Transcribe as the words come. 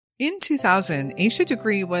In 2000, Aisha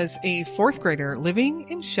Degree was a fourth grader living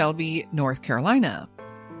in Shelby, North Carolina.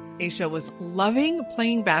 Aisha was loving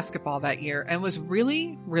playing basketball that year and was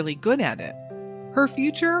really, really good at it. Her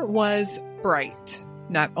future was bright.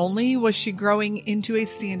 Not only was she growing into a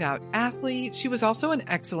standout athlete, she was also an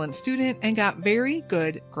excellent student and got very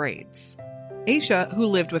good grades. Aisha, who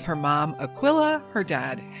lived with her mom, Aquila, her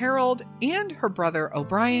dad, Harold, and her brother,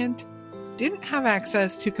 O'Brien, didn't have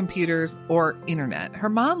access to computers or internet. Her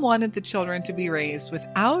mom wanted the children to be raised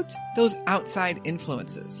without those outside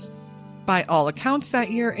influences. By all accounts that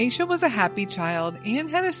year, Aisha was a happy child and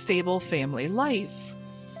had a stable family life.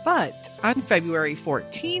 But on February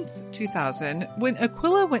 14th, 2000, when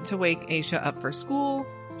Aquila went to wake Aisha up for school,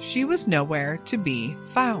 she was nowhere to be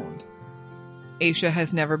found. Aisha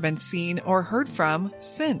has never been seen or heard from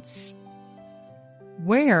since.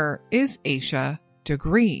 Where is Aisha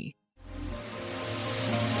Degree?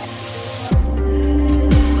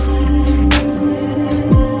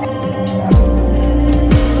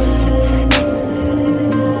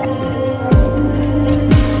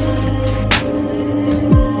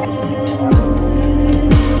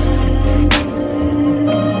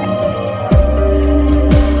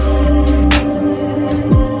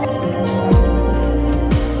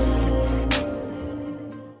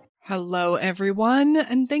 Hello, everyone,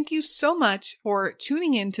 and thank you so much for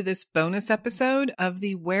tuning in to this bonus episode of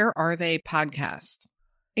the Where Are They podcast.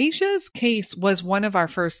 Aisha's case was one of our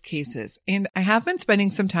first cases, and I have been spending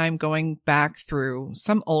some time going back through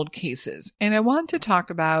some old cases, and I want to talk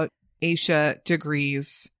about Aisha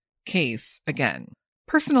Degree's case again.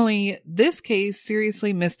 Personally, this case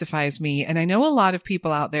seriously mystifies me, and I know a lot of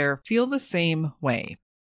people out there feel the same way.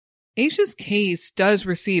 Aisha's case does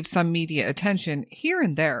receive some media attention here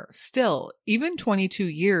and there, still, even 22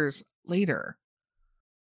 years later.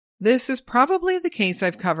 This is probably the case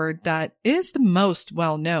I've covered that is the most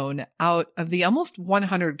well-known out of the almost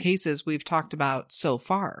 100 cases we've talked about so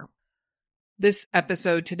far. This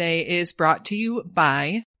episode today is brought to you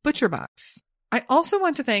by ButcherBox. I also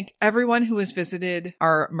want to thank everyone who has visited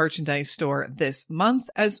our merchandise store this month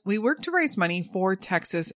as we work to raise money for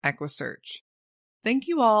Texas EquiSearch. Thank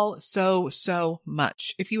you all so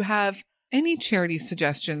much. If you have any charity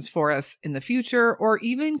suggestions for us in the future or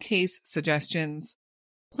even case suggestions,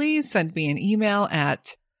 please send me an email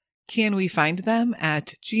at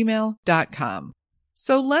canwefindthem@gmail.com.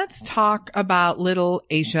 So let's talk about little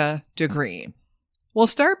Aisha Degree. We'll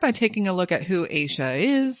start by taking a look at who Aisha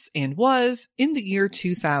is and was in the year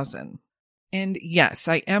 2000. And yes,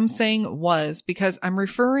 I am saying was because I'm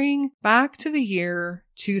referring back to the year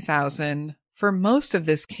 2000 for most of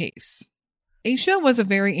this case. Aisha was a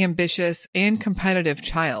very ambitious and competitive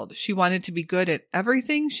child. She wanted to be good at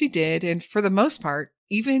everything she did, and for the most part,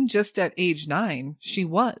 even just at age 9, she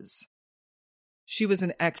was. She was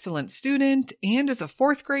an excellent student, and as a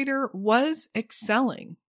fourth grader, was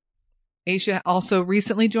excelling. Aisha also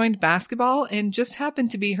recently joined basketball and just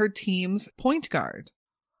happened to be her team's point guard.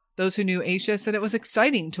 Those who knew Aisha said it was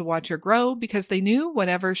exciting to watch her grow because they knew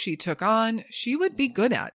whatever she took on, she would be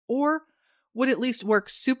good at, or would at least work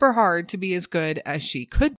super hard to be as good as she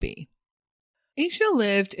could be. Aisha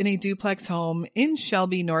lived in a duplex home in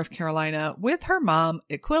Shelby, North Carolina with her mom,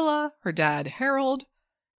 Aquila, her dad, Harold,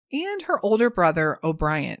 and her older brother,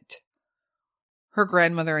 O'Brien. Her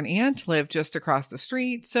grandmother and aunt lived just across the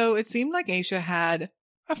street, so it seemed like Aisha had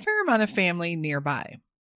a fair amount of family nearby.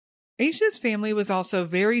 Aisha's family was also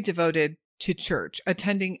very devoted to church,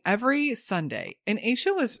 attending every Sunday, and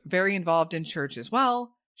Aisha was very involved in church as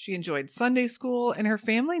well. She enjoyed Sunday school, and her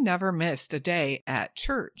family never missed a day at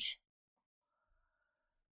church.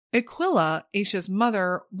 Aquila, Aisha's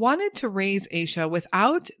mother, wanted to raise Aisha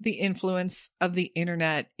without the influence of the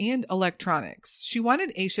internet and electronics. She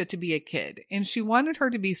wanted Aisha to be a kid, and she wanted her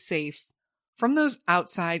to be safe from those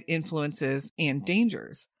outside influences and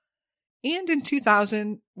dangers. And in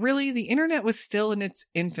 2000, really, the internet was still in its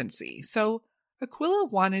infancy, so Aquila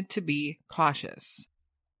wanted to be cautious.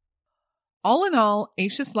 All in all,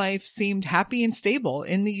 Aisha's life seemed happy and stable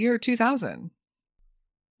in the year 2000.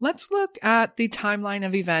 Let's look at the timeline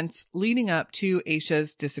of events leading up to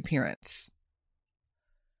Aisha's disappearance.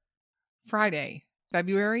 Friday,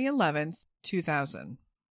 February 11th, 2000.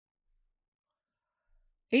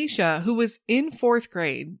 Aisha, who was in fourth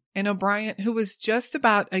grade, and O'Brien, who was just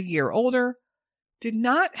about a year older, did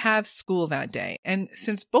not have school that day, and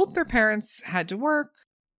since both their parents had to work,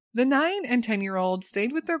 the 9 and 10-year-old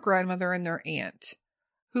stayed with their grandmother and their aunt,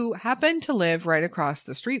 who happened to live right across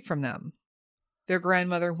the street from them. Their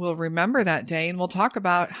grandmother will remember that day and will talk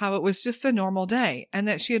about how it was just a normal day and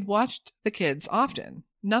that she had watched the kids often.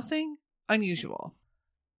 Nothing unusual.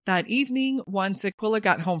 That evening, once Aquila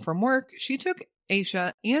got home from work, she took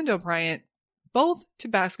Aisha and O'Brien both to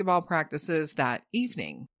basketball practices that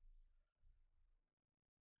evening.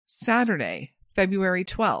 Saturday, February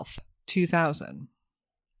 12th, 2000.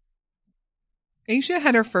 Aisha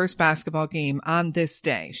had her first basketball game on this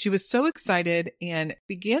day. She was so excited and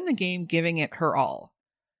began the game giving it her all.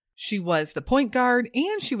 She was the point guard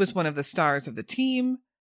and she was one of the stars of the team,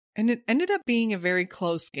 and it ended up being a very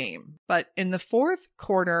close game. But in the fourth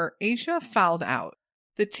quarter, Aisha fouled out.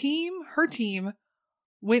 Her team,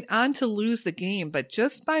 went on to lose the game, but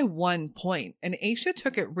just by 1 point, and Aisha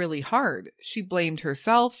took it really hard. She blamed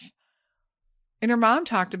herself. And her mom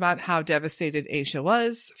talked about how devastated Aisha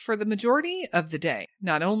was for the majority of the day.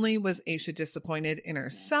 Not only was Aisha disappointed in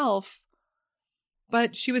herself,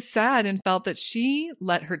 but she was sad and felt that she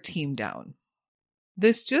let her team down.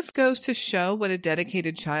 This just goes to show what a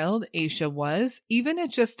dedicated child Aisha was, even at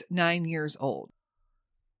just 9 years old.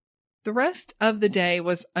 The rest of the day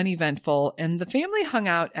was uneventful, and the family hung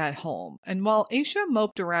out at home. And while Aisha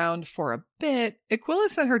moped around for a bit, Aquila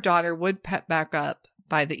said her daughter would pep back up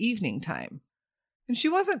by the evening time. And she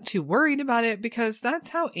wasn't too worried about it because that's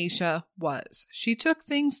how Aisha was. She took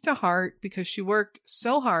things to heart because she worked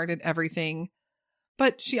so hard at everything,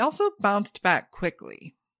 but she also bounced back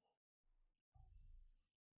quickly.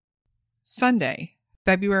 Sunday,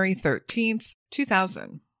 February 13th,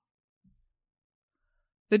 2000.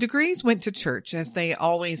 The Degrees went to church as they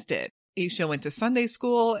always did. Aisha went to Sunday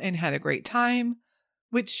school and had a great time,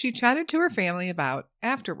 which she chatted to her family about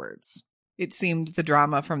afterwards. It seemed the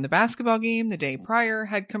drama from the basketball game the day prior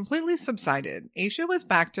had completely subsided. Aisha was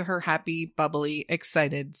back to her happy, bubbly,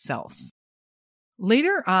 excited self.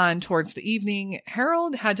 Later on, towards the evening,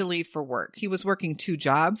 Harold had to leave for work. He was working 2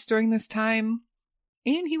 jobs during this time,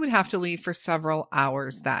 and he would have to leave for several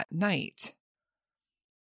hours that night.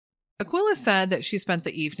 Aquila said that she spent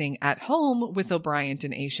the evening at home with O'Brien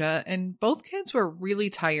and Aisha, and both kids were really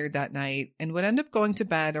tired that night and would end up going to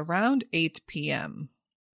bed around 8 p.m.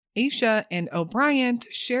 Aisha and O'Brien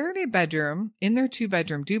shared a bedroom in their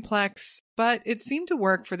 2-bedroom duplex, but it seemed to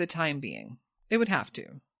work for the time being. It would have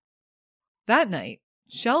to. That night,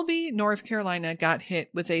 Shelby, North Carolina got hit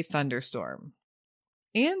with a thunderstorm,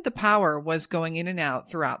 and the power was going in and out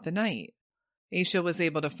throughout the night. Aisha was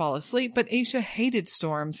able to fall asleep, but Aisha hated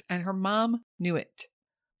storms, and her mom knew it.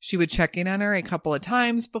 She would check in on her a couple of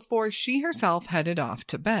times before she herself headed off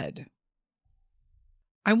to bed.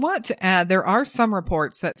 I want to add there are some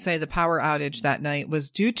reports that say the power outage that night was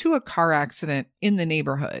due to a car accident in the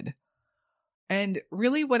neighborhood. And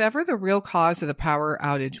really, whatever the real cause of the power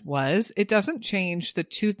outage was, it doesn't change the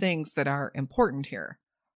 2 things that are important here.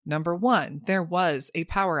 Number 1, there was a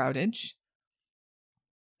power outage.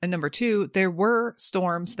 And number 2, there were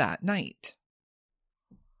storms that night.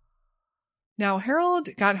 Now, Harold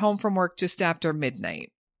got home from work just after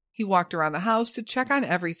midnight. He walked around the house to check on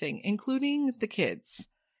everything, including the kids,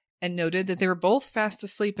 and noted that they were both fast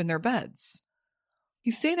asleep in their beds. He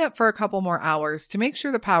stayed up for a couple more hours to make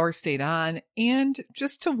sure the power stayed on and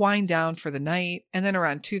just to wind down for the night, and then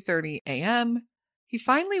around 2:30 a.m., he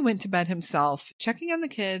finally went to bed himself, checking on the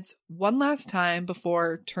kids one last time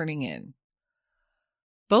before turning in.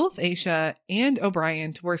 Both Aisha and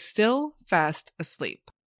O'Brien were still fast asleep.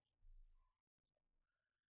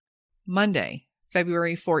 Monday,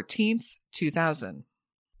 February 14th, 2000.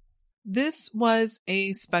 This was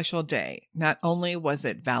a special day. Not only was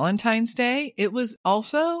it Valentine's Day, it was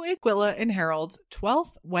also Aquila and Harold's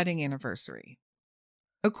 12th wedding anniversary.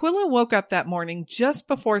 Aquila woke up that morning just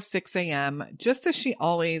before 6 a.m., just as she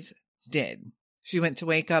always did. She went to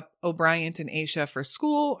wake up O'Brien and Aisha for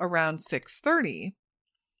school around 6:30.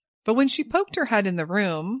 But when she poked her head in the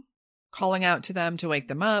room, calling out to them to wake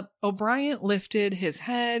them up, O'Brien lifted his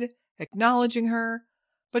head, acknowledging her,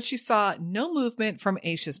 but she saw no movement from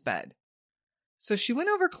Aisha's bed. So she went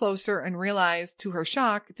over closer and realized, to her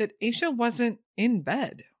shock, that Aisha wasn't in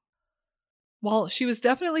bed. While she was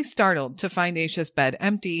definitely startled to find Aisha's bed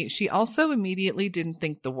empty, she also immediately didn't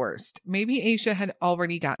think the worst. Maybe Aisha had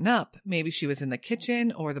already gotten up. Maybe she was in the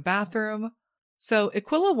kitchen or the bathroom. So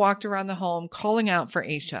Aquila walked around the home calling out for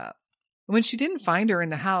Aisha. When she didn't find her in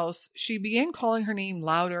the house, she began calling her name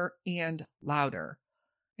louder and louder.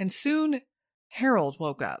 And soon, Harold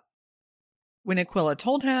woke up. When Aquila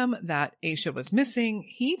told him that Aisha was missing,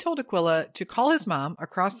 he told Aquila to call his mom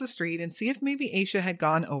across the street and see if maybe Aisha had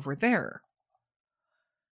gone over there.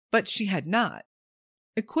 But she had not.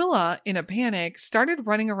 Aquila, in a panic, started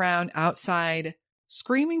running around outside,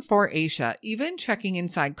 screaming for Aisha, even checking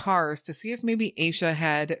inside cars to see if maybe Aisha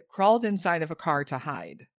had crawled inside of a car to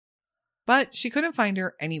hide. But she couldn't find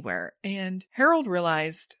her anywhere, and Harold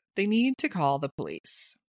realized they need to call the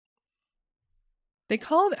police. They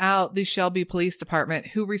called out the Shelby Police Department,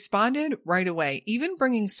 who responded right away, even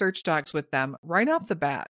bringing search dogs with them right off the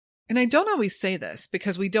bat. And I don't always say this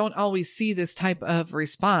because we don't always see this type of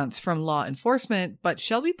response from law enforcement, but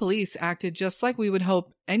Shelby Police acted just like we would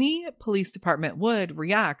hope any police department would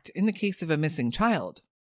react in the case of a missing child.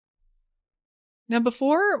 Now,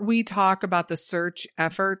 before we talk about the search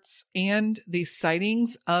efforts and the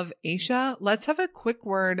sightings of Aisha, let's have a quick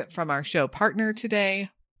word from our show partner today,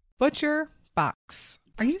 Butcher Box.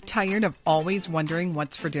 Are you tired of always wondering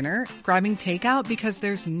what's for dinner, grabbing takeout because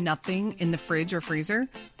there's nothing in the fridge or freezer?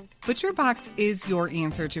 Butcher Box is your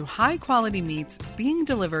answer to high-quality meats being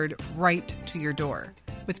delivered right to your door,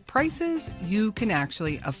 with prices you can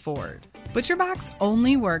actually afford. Butcher Box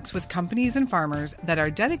only works with companies and farmers that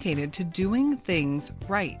are dedicated to doing things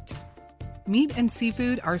right. Meat and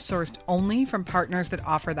seafood are sourced only from partners that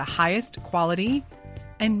offer the highest quality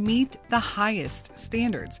and meet the highest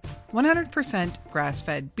standards. 100%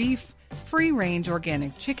 grass-fed beef, free-range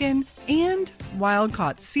organic chicken, and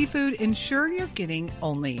wild-caught seafood ensure you're getting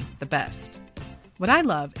only the best. What I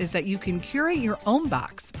love is that you can curate your own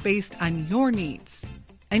box based on your needs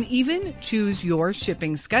and even choose your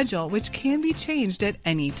shipping schedule, which can be changed at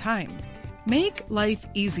any time. Make life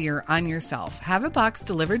easier on yourself. Have a box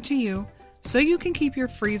delivered to you so you can keep your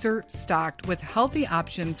freezer stocked with healthy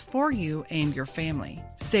options for you and your family.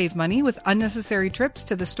 Save money with unnecessary trips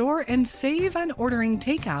to the store and save on ordering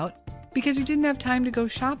takeout because you didn't have time to go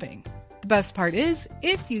shopping. The best part is,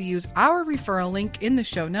 if you use our referral link in the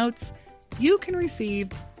show notes, you can receive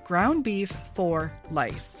ground beef for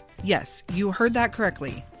life. Yes, you heard that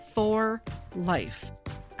correctly, for life,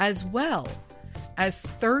 as well as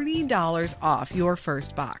 $30 off your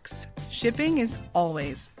first box. Shipping is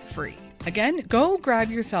always free. Again, go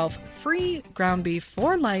grab yourself free ground beef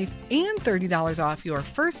for life and $30 off your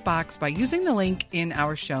first box by using the link in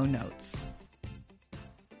our show notes.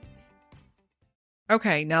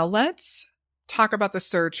 Okay, now let's talk about the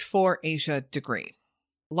search for Aisha Degree.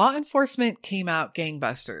 Law enforcement came out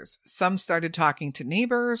gangbusters. Some started talking to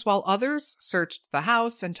neighbors, while others searched the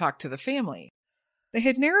house and talked to the family. They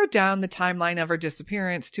had narrowed down the timeline of her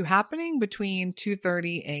disappearance to happening between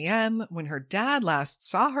 2:30 a.m. when her dad last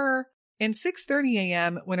saw her and 6:30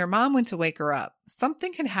 a.m. when her mom went to wake her up.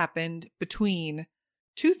 Something had happened between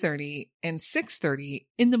 2:30 and 6:30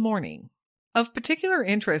 in the morning. Of particular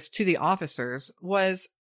interest to the officers was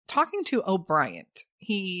talking to O'Brien.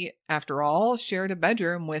 He, after all, shared a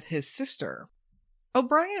bedroom with his sister.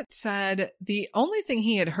 O'Brien said the only thing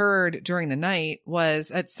he had heard during the night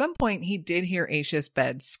was at some point he did hear Aisha's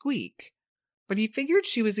bed squeak, but he figured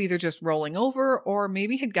she was either just rolling over or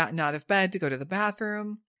maybe had gotten out of bed to go to the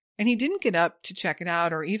bathroom, and he didn't get up to check it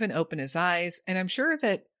out or even open his eyes, and I'm sure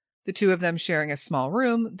that the two of them sharing a small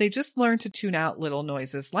room, they just learned to tune out little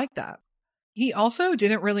noises like that. He also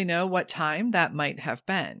didn't really know what time that might have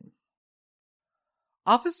been.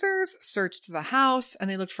 Officers searched the house and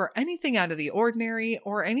they looked for anything out of the ordinary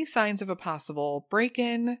or any signs of a possible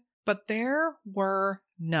break-in, but there were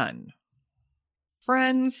none.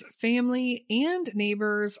 Friends, family, and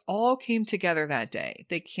neighbors all came together that day.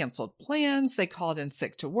 They canceled plans, they called in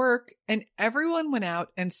sick to work, and everyone went out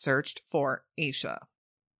and searched for Aisha.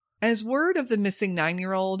 As word of the missing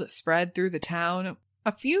 9-year-old spread through the town,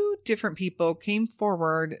 a few different people came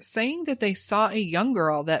forward saying that they saw a young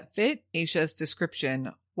girl that fit Aisha's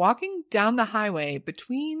description walking down the highway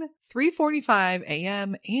between 3:45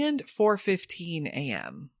 a.m. and 4:15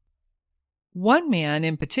 a.m. One man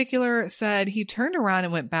in particular said he turned around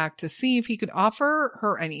and went back to see if he could offer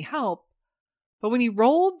her any help, but when he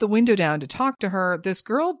rolled the window down to talk to her, this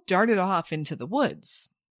girl darted off into the woods.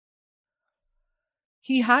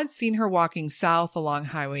 He had seen her walking south along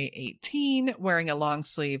Highway 18, wearing a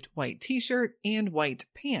long-sleeved white t-shirt and white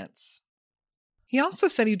pants. He also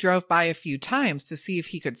said he drove by a few times to see if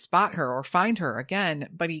he could spot her or find her again,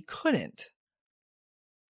 but he couldn't.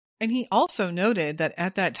 And he also noted that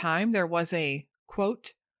at that time there was a,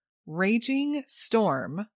 quote, raging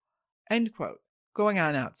storm, end quote, going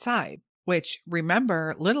on outside, which,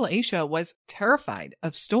 remember, little Aisha was terrified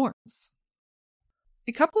of storms.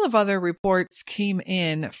 A couple of other reports came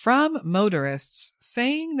in from motorists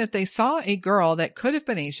saying that they saw a girl that could have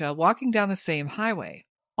been Aisha walking down the same highway.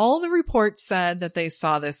 All the reports said that they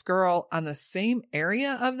saw this girl on the same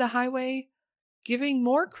area of the highway, giving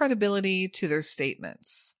more credibility to their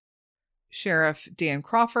statements. Sheriff Dan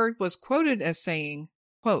Crawford was quoted as saying,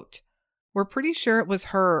 quote, "We're pretty sure it was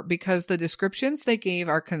her because the descriptions they gave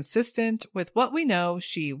are consistent with what we know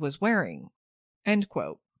she was wearing." End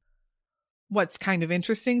quote. What's kind of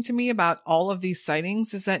interesting to me about all of these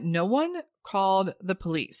sightings is that no one called the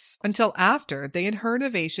police until after they had heard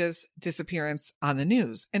of Aisha's disappearance on the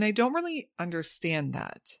news. And I don't really understand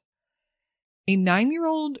that. A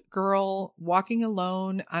 9-year-old girl walking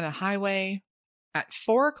alone on a highway at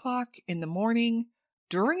 4 o'clock in the morning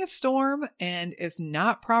during a storm and is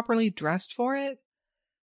not properly dressed for it.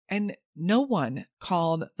 And no one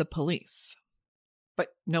called the police. But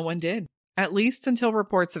no one did, at least until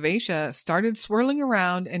reports of Aisha started swirling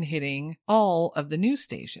around and hitting all of the news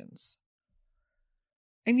stations.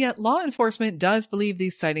 And yet law enforcement does believe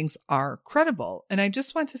these sightings are credible. And I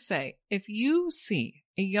just want to say, if you see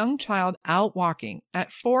a young child out walking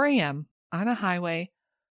at 4 a.m. on a highway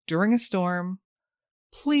during a storm,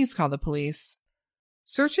 please call the police.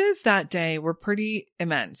 Searches that day were pretty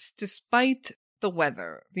immense, despite the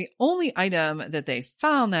weather. The only item that they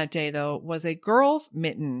found that day, though, was a girl's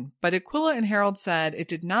mitten, but Aquila and Harold said it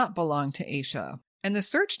did not belong to Aisha. And the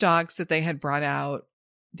search dogs that they had brought out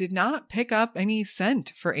did not pick up any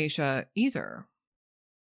scent for Aisha either.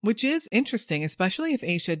 Which is interesting, especially if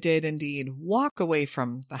Aisha did indeed walk away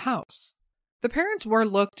from the house. The parents were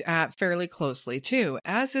looked at fairly closely too,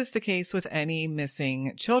 as is the case with any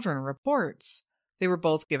missing children reports. They were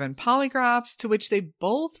both given polygraphs, to which they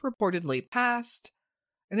both reportedly passed,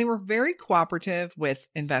 and they were very cooperative with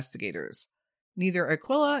investigators. Neither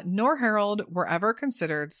Aquila nor Harold were ever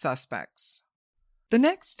considered suspects. The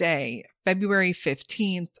next day, February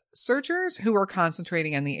 15th, searchers who were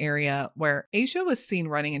concentrating on the area where Aisha was seen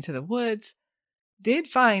running into the woods did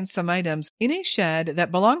find some items in a shed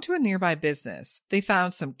that belonged to a nearby business. They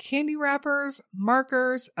found some candy wrappers,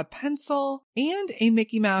 markers, a pencil, and a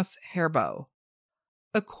Mickey Mouse hair bow.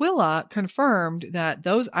 Aquila confirmed that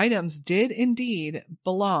those items did indeed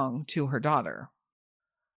belong to her daughter.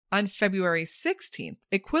 On February 16th,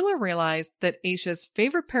 Aquila realized that Aisha's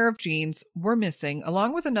favorite pair of jeans were missing,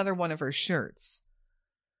 along with another one of her shirts.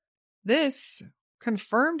 This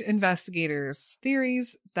confirmed investigators'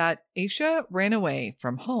 theories that Aisha ran away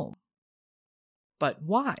from home. But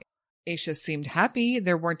why? Aisha seemed happy,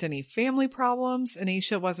 there weren't any family problems, and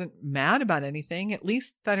Aisha wasn't mad about anything, at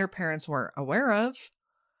least that her parents were aware of.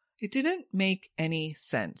 It didn't make any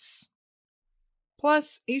sense.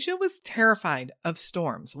 Plus, Aisha was terrified of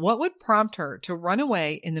storms. What would prompt her to run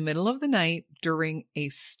away in the middle of the night during a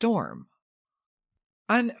storm?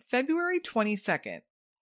 On February 22nd,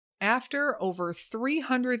 after over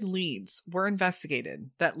 300 leads were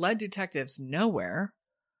investigated that led detectives nowhere,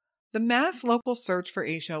 the mass local search for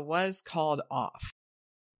Aisha was called off.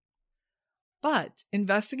 But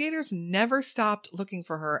investigators never stopped looking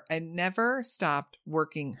for her and never stopped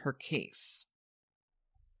working her case.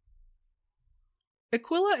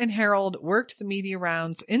 Aquila and Harold worked the media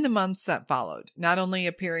rounds in the months that followed, not only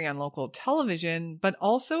appearing on local television, but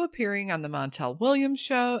also appearing on the Montel Williams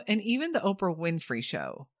Show and even the Oprah Winfrey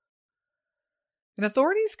Show. And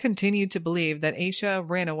authorities continued to believe that Aisha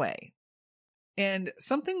ran away. And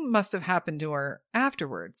something must have happened to her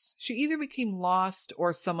afterwards. She either became lost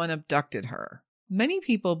or someone abducted her. Many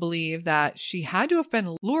people believe that she had to have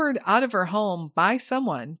been lured out of her home by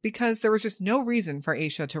someone because there was just no reason for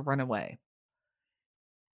Aisha to run away.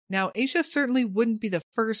 Now, Aisha certainly wouldn't be the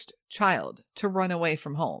first child to run away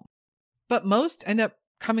from home, but most end up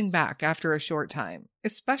coming back after a short time,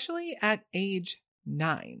 especially at age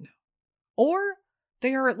 9. Or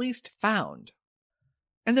they are at least found.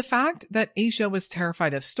 And the fact that Aisha was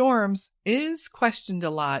terrified of storms is questioned a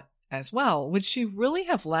lot as well. Would she really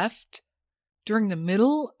have left during the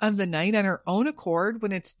middle of the night on her own accord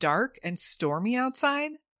when it's dark and stormy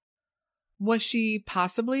outside? Was she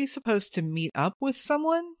possibly supposed to meet up with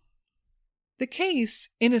someone? The case,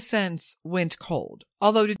 in a sense, went cold,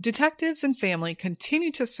 although detectives and family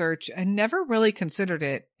continued to search and never really considered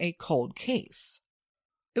it a cold case.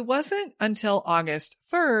 It wasn't until August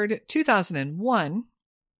 3rd, 2001,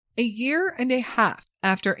 a year and a half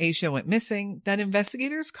after Aisha went missing, that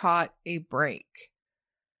investigators caught a break.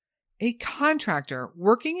 A contractor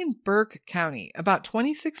working in Burke County, about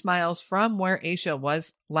 26 miles from where Aisha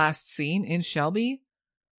was last seen in Shelby,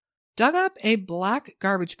 dug up a black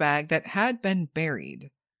garbage bag that had been buried.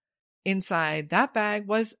 Inside that bag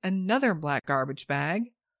was another black garbage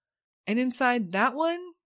bag, and inside that one,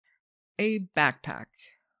 a backpack.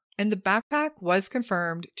 And the backpack was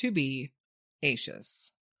confirmed to be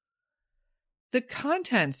Aisha's. The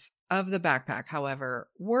contents of the backpack, however,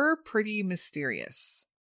 were pretty mysterious.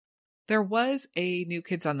 There was a New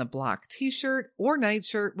Kids on the Block t-shirt or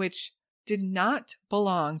nightshirt which did not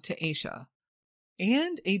belong to Aisha,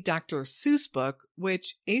 and a Dr. Seuss book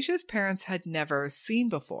which Aisha's parents had never seen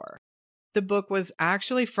before. The book was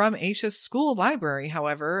actually from Aisha's school library,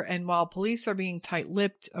 however, and while police are being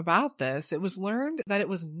tight-lipped about this, it was learned that it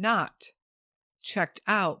was not checked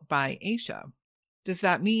out by Aisha. Does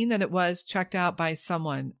that mean that it was checked out by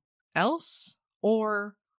someone else,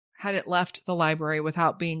 or had it left the library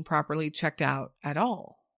without being properly checked out at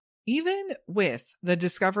all? Even with the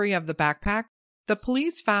discovery of the backpack, the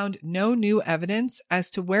police found no new evidence as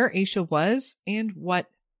to where Aisha was and what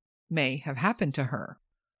may have happened to her.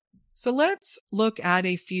 So let's look at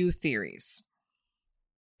a few theories.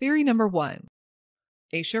 Theory number 1.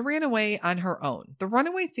 Aisha ran away on her own. The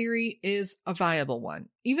runaway theory is a viable one.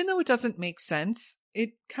 Even though it doesn't make sense,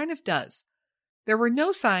 it kind of does. There were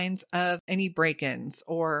no signs of any break-ins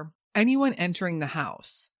or anyone entering the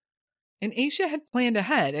house. And Aisha had planned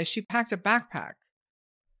ahead as she packed a backpack.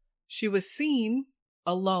 She was seen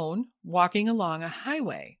alone walking along a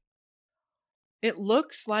highway. It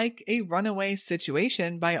looks like a runaway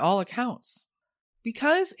situation by all accounts.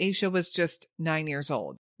 Because Aisha was just 9 years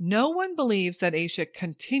old, no one believes that Aisha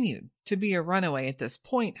continued to be a runaway at this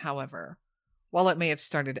point, however. While it may have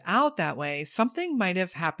started out that way, something might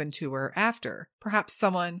have happened to her after. Perhaps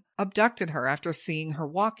someone abducted her after seeing her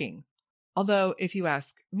walking. Although, if you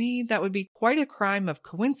ask me, that would be quite a crime of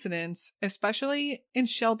coincidence, especially in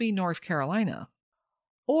Shelby, North Carolina.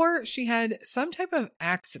 Or she had some type of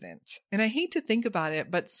accident, and I hate to think about it,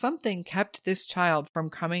 but something kept this child from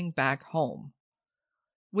coming back home,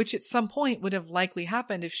 which at some point would have likely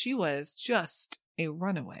happened if she was just a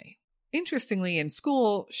runaway. Interestingly, in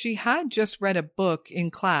school, she had just read a book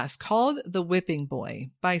in class called The Whipping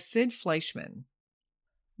Boy by Sid Fleischman.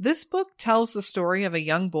 This book tells the story of a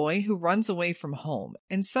young boy who runs away from home,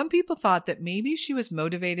 and some people thought that maybe she was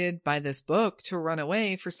motivated by this book to run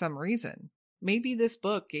away for some reason. Maybe this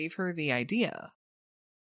book gave her the idea.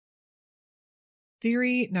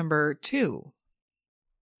 Theory number 2.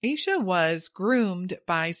 Aisha was groomed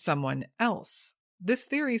by someone else. This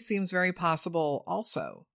theory seems very possible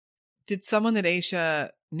also. Did someone that Aisha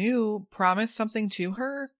knew promise something to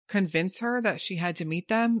her, convince her that she had to meet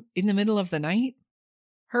them in the middle of the night?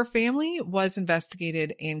 Her family was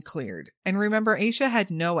investigated and cleared. And remember, Aisha had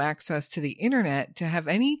no access to the internet to have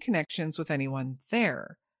any connections with anyone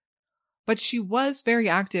there. But she was very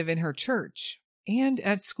active in her church and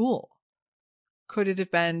at school. Could it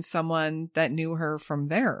have been someone that knew her from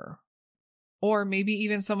there? Or maybe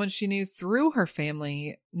even someone she knew through her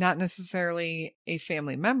family, not necessarily a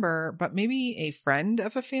family member, but maybe a friend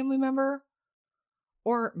of a family member?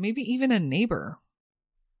 Or maybe even a neighbor?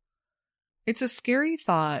 It's a scary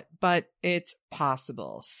thought, but it's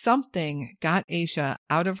possible. Something got Aisha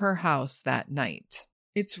out of her house that night.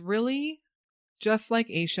 It's really just like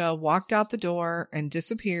Aisha walked out the door and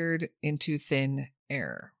disappeared into thin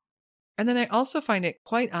air. And then I also find it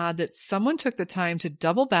quite odd that someone took the time to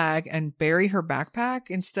double bag and bury her backpack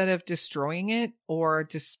instead of destroying it or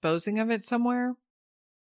disposing of it somewhere.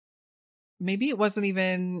 Maybe it wasn't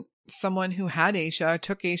even someone who had Aisha,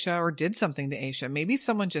 took Aisha, or did something to Aisha. Maybe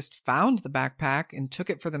someone just found the backpack and took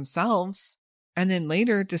it for themselves and then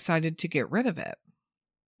later decided to get rid of it.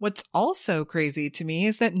 What's also crazy to me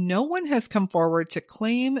is that no one has come forward to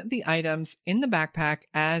claim the items in the backpack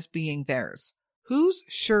as being theirs. Whose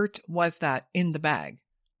shirt was that in the bag?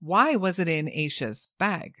 Why was it in Aisha's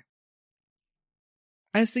bag?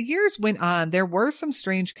 As the years went on, there were some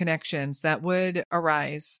strange connections that would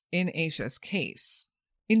arise in Aisha's case.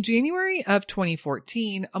 In January of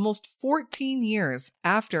 2014, almost 14 years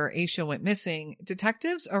after Aisha went missing,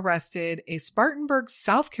 detectives arrested a Spartanburg,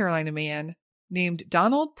 South Carolina man named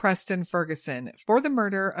Donald Preston Ferguson for the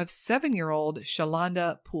murder of 7-year-old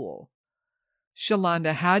Shalonda Poole.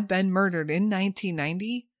 Shalonda had been murdered in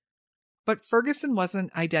 1990, but Ferguson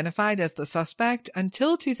wasn't identified as the suspect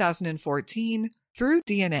until 2014 through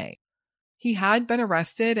DNA. He had been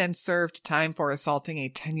arrested and served time for assaulting a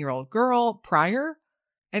 10-year-old girl prior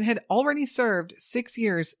and had already served 6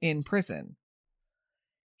 years in prison.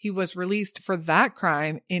 He was released for that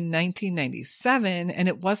crime in 1997, and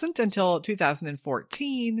it wasn't until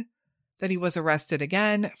 2014 that he was arrested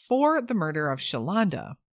again for the murder of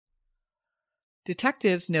Shalonda.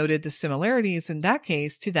 Detectives noted the similarities in that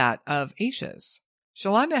case to that of Aisha's.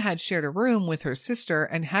 Shalonda had shared a room with her sister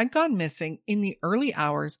and had gone missing in the early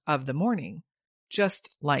hours of the morning, just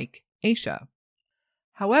like Aisha.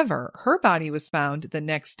 However, her body was found the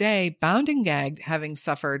next day, bound and gagged, having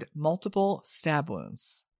suffered multiple stab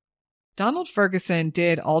wounds. Donald Ferguson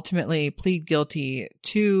did ultimately plead guilty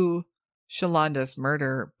to Shalonda's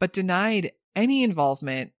murder, but denied any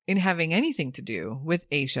involvement in having anything to do with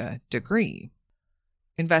Aisha Degree.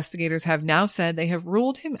 Investigators have now said they have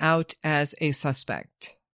ruled him out as a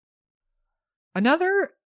suspect.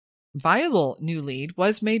 Another viable new lead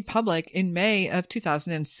was made public in May of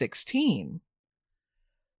 2016.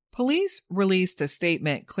 Police released a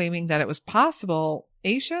statement claiming that it was possible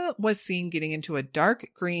Aisha was seen getting into a dark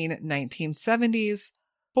green 1970s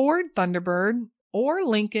Ford Thunderbird or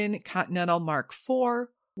Lincoln Continental Mark IV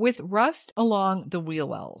with rust along the wheel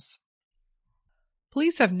wells.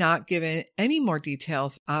 Police have not given any more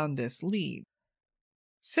details on this lead.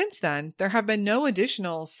 Since then, there have been no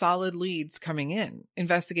additional solid leads coming in.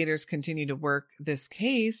 Investigators continue to work this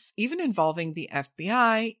case, even involving the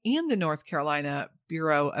FBI and the North Carolina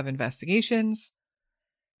Bureau of Investigations.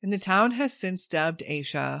 And the town has since dubbed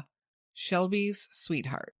Aisha Shelby's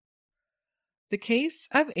sweetheart. The case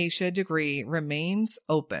of Aisha Degree remains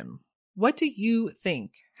open. What do you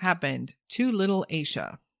think happened to little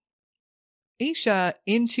Aisha? Aisha,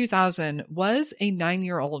 in 2000, was a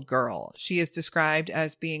 9-year-old girl. She is described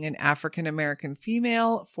as being an African-American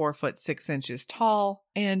female, 4 foot 6 inches tall,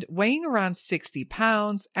 and weighing around 60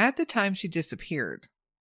 pounds at the time she disappeared.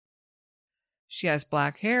 She has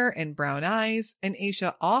black hair and brown eyes, and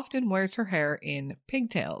Aisha often wears her hair in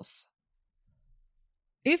pigtails.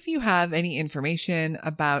 If you have any information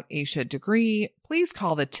about Aisha Degree, please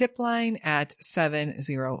call the tip line at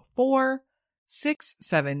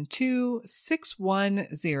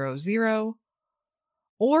 704-672-6100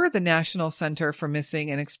 or the National Center for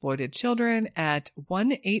Missing and Exploited Children at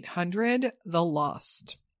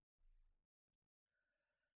 1-800-THE-LOST.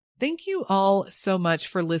 Thank you all so much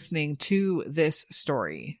for listening to this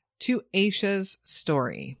story, to Aisha's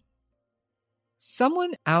story.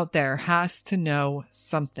 Someone out there has to know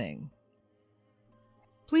something.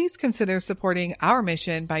 Please consider supporting our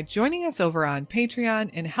mission by joining us over on Patreon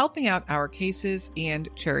and helping out our cases and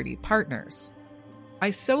charity partners. I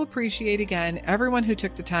so appreciate again everyone who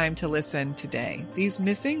took the time to listen today. These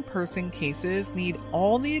missing person cases need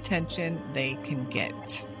all the attention they can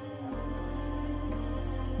get.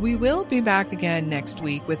 We will be back again next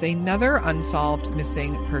week with another Unsolved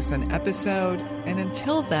Missing Person episode. And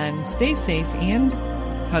until then, stay safe and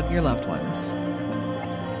hug your loved ones.